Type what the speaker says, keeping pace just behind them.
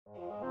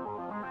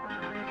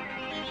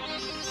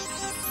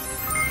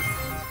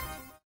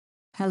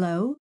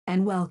Hello,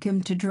 and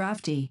welcome to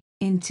Drafty.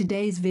 In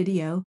today's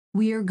video,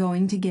 we are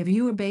going to give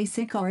you a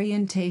basic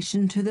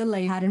orientation to the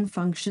layout and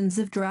functions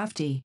of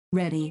Drafty.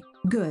 Ready?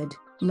 Good.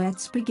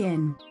 Let's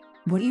begin.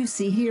 What you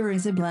see here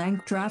is a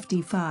blank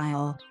Drafty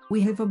file.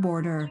 We have a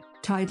border,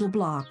 title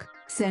block,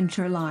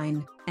 center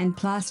line, and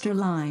plaster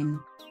line.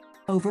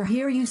 Over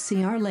here you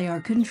see our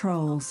layer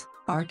controls,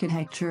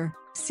 architecture,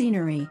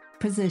 scenery,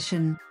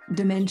 position,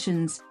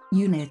 dimensions,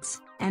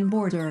 units, and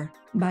border.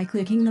 By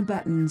clicking the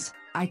buttons,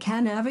 I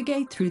can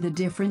navigate through the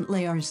different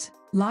layers.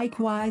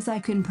 Likewise, I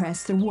can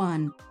press the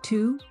 1,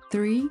 2,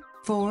 3,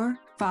 4,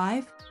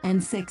 5,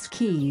 and 6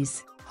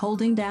 keys.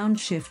 Holding down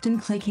Shift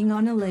and clicking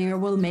on a layer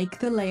will make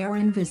the layer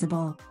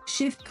invisible.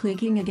 Shift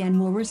clicking again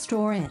will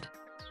restore it.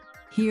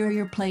 Here are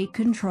your plate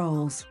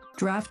controls.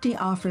 Drafty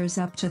offers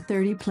up to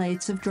 30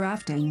 plates of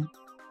drafting.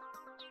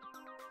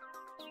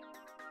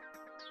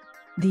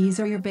 These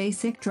are your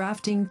basic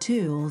drafting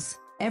tools.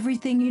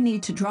 Everything you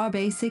need to draw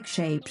basic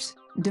shapes,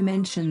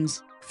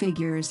 dimensions,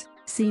 figures,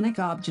 scenic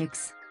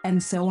objects,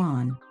 and so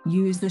on.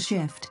 Use the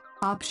Shift,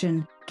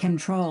 Option,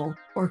 Control,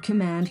 or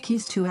Command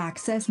keys to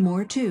access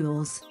more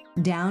tools.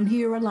 Down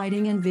here are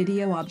lighting and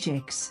video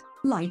objects,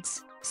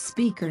 lights,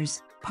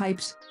 speakers,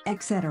 pipes,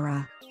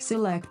 etc.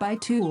 Select by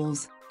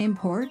tools,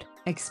 import,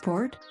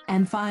 export,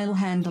 and file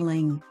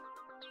handling.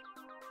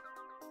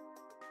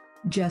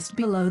 Just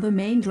below the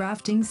main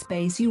drafting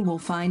space you will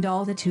find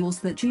all the tools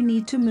that you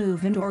need to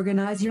move and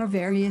organize your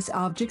various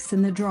objects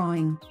in the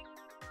drawing.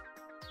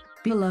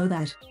 Below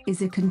that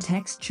is a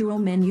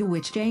contextual menu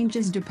which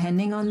changes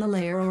depending on the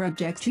layer or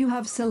object you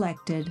have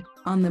selected.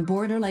 On the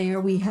border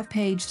layer we have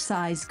page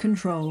size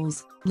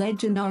controls,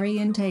 legend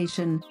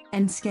orientation,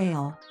 and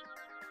scale.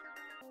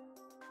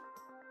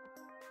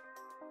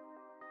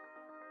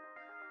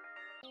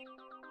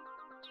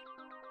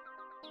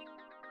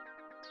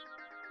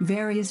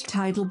 Various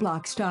title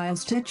block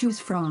styles to choose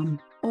from,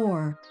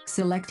 or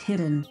select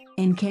hidden,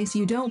 in case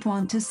you don't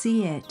want to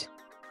see it.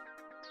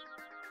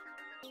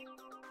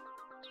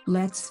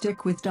 Let's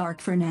stick with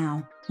dark for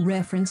now.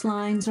 Reference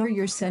lines are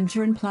your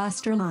center and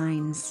plaster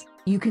lines.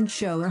 You can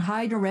show or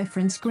hide a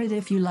reference grid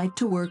if you like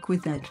to work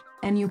with it,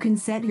 and you can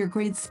set your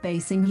grid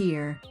spacing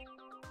here.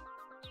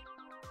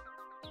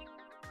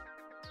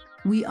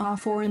 We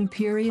offer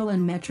imperial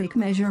and metric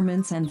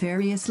measurements and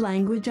various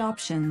language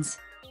options.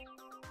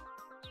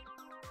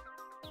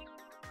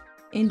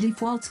 In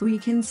defaults we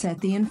can set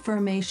the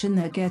information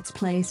that gets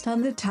placed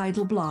on the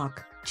title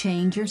block,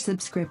 change your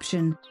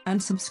subscription,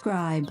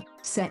 unsubscribe,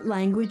 set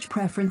language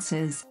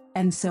preferences,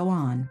 and so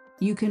on.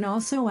 You can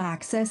also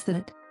access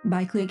that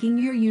by clicking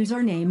your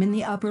username in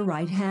the upper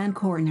right hand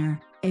corner.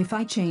 If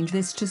I change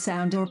this to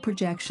sound or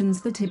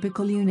projections, the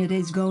typical unit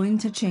is going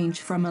to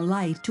change from a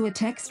light to a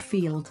text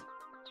field.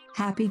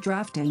 Happy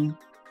drafting!